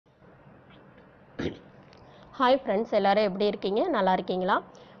Hi friends, எல்லோரும் எப்படி இருக்கீங்க? நல்லா இருக்கீங்களா?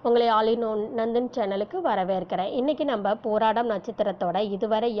 உங்களை நந்தன் சேனலுக்கு வரவேற்கிறேன். இன்றைக்கி நம்ம போராடம் நட்சத்திரத்தோட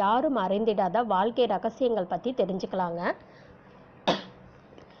இதுவரை யாரும் அறிந்திடாத வாழ்க்கை ரகசியங்கள் பற்றி தெரிஞ்சுக்கலாங்க.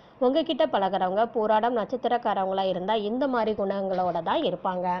 உங்ககிட்ட பழகிறவங்க போராடம் நட்சத்திரக்காரவங்களா இருந்தால் இந்த மாதிரி குணங்களோட தான்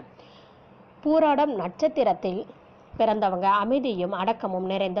இருப்பாங்க. போராடம் நட்சத்திரத்தில் பிறந்தவங்க அமைதியும்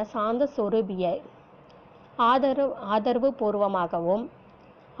அடக்கமும் நிறைந்த சாந்த சொரூபியை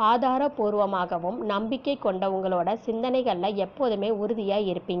ஆதாரபூர்வமாகவும் நம்பிக்கை கொண்ட உங்களோட சிந்தனைகளில் எப்போதுமே உறுதியாக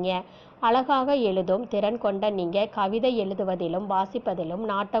இருப்பீங்க. அழகாக எழுதும் திறன் கொண்ட நீங்கள் கவிதை எழுதுவதிலும் வாசிப்பதிலும்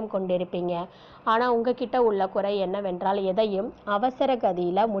நாட்டம் கொண்டிருப்பீங்க. ஆனால் உங்ககிட்ட உள்ள குறை என்னவென்றால் எதையும் அவசர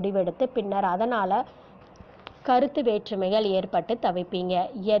கதியில் முடிவெடுத்து பின்னர் அதனால் கருத்து வேற்றுமைகள் ஏற்பட்டு தவிப்பீங்க.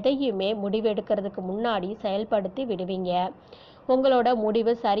 எதையுமே முடிவெடுக்கிறதுக்கு முன்னாடி செயல்படுத்தி விடுவீங்க. உங்களோட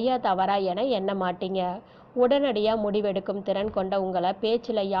முடிவு சரியா தவறா என எண்ண மாட்டீங்க. உடனடியாக முடிவெடுக்கும் திறன் கொண்ட உங்களை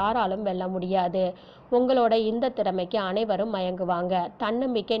பேச்சில் யாராலும் வெல்ல முடியாது. உங்களோட இந்த திறமைக்கு அனைவரும் மயங்குவாங்க.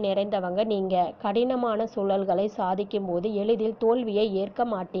 தன்னம்பிக்கை நிறைந்தவங்க நீங்கள். கடினமான சூழல்களை சாதிக்கும் போது எளிதில் தோல்வியை ஏற்க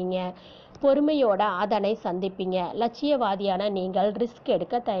மாட்டீங்க. பொறுமையோட அதனை சந்திப்பீங்க. லட்சியவாதியான நீங்கள் ரிஸ்க்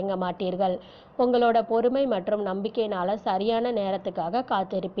எடுக்க தயங்க மாட்டீர்கள். உங்களோட பொறுமை மற்றும் நம்பிக்கையினால சரியான நேரத்துக்காக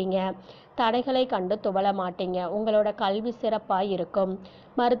காத்திருப்பீங்க. தடைகளை கண்டு துவள மாட்டீங்க. உங்களோட கல்வி சிறப்பாக இருக்கும்.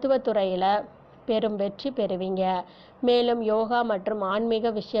 மருத்துவத்துறையில் பெரும் வெற்றி பெறுவீங்க. மேலும் யோகா மற்றும் ஆன்மீக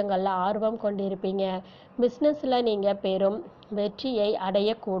விஷயங்களில் ஆர்வம் கொண்டிருப்பீங்க. பிஸ்னஸில் நீங்கள் பெரும் வெற்றியை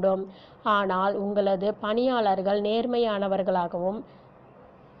அடையக்கூடும். ஆனால் உங்களது பணியாளர்கள் நேர்மையானவர்களாகவும்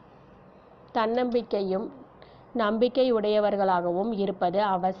தன்னம்பிக்கையும் நம்பிக்கையுடையவர்களாகவும் இருப்பது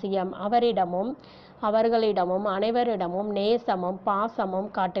அவசியம். அவர்களிடமும் அனைவரிடமும் நேசமும் பாசமும்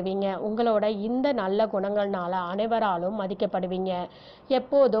காட்டுவீங்க. உங்களோட இந்த நல்ல குணங்கள்னால அனைவராலும் மதிக்கப்படுவீங்க.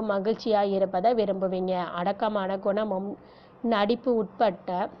 எப்போதும் மகிழ்ச்சியாக இருப்பதை விரும்புவீங்க. அடக்கமான குணமும் நடிப்பு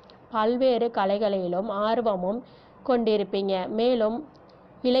உட்பட்ட பல்வேறு கலைகளிலும் ஆர்வமும் கொண்டிருப்பீங்க. மேலும்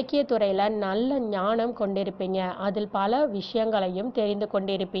இலக்கியத்துறையில் நல்ல ஞானம் கொண்டிருப்பீங்க. அதில் பல விஷயங்களையும் தெரிந்து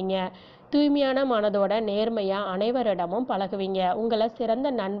கொண்டிருப்பீங்க. தூய்மையான மனதோட நேர்மையாக அனைவரிடமும் பழகுவீங்க. உங்களை சிறந்த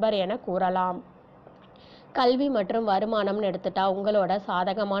நண்பர் என கூறலாம். கல்வி மற்றும் வருமானம்னு எடுத்துட்டா உங்களோட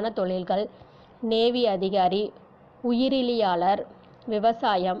சாதகமான தொழில்கள் நேவி அதிகாரி, உயிரியலாளர்,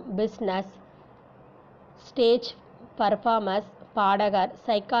 விவசாயம், பிஸ்னஸ், ஸ்டேஜ் பர்ஃபார்மர்ஸ், பாடகர்,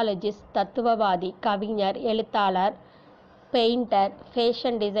 சைக்காலஜிஸ்ட், தத்துவவாதி, கவிஞர், எழுத்தாளர், பெயிண்டர்,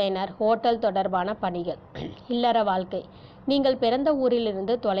 ஃபேஷன் டிசைனர், ஹோட்டல் தொடர்பான பணிகள். இல்லற வாழ்க்கை. நீங்கள் பிறந்த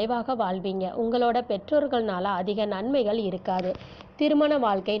ஊரிலிருந்து தொலைவாக வாழ்வீங்க. உங்களோட பெற்றோர்களால் அதிக நன்மைகள் இருக்காது. திருமண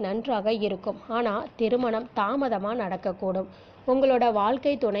வாழ்க்கை நன்றாக இருக்கும். ஆனால் திருமணம் தாமதமாக நடக்கக்கூடும். உங்களோட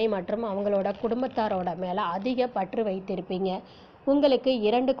வாழ்க்கை துணை மற்றும் அவங்களோட குடும்பத்தாரோட மேலே அதிக பற்று வைத்திருப்பீங்க. உங்களுக்கு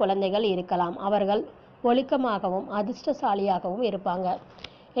 2 குழந்தைகள் இருக்கலாம். அவர்கள் ஒழுக்கமாகவும் அதிர்ஷ்டசாலியாகவும் இருப்பாங்க.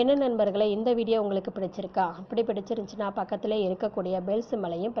 என்ன நண்பர்களே, இந்த வீடியோ உங்களுக்கு பிடிச்சிருக்கா? அப்படி பிடிச்சிருந்துச்சுன்னா பக்கத்தில் இருக்கக்கூடிய பெல்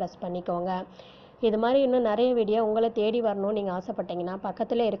சிம்பலையும் ப்ரெஸ் பண்ணிக்கோங்க. இது மாதிரி இன்னும் நிறைய வீடியோ உங்களை தேடி வரணும்னு நீங்கள் ஆசைப்பட்டீங்கன்னா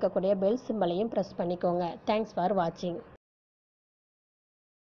பக்கத்தில் இருக்கக்கூடிய பெல் சிம்பலையும் ப்ரெஸ் பண்ணிக்கோங்க. தேங்க்ஸ் ஃபார் வாட்சிங்.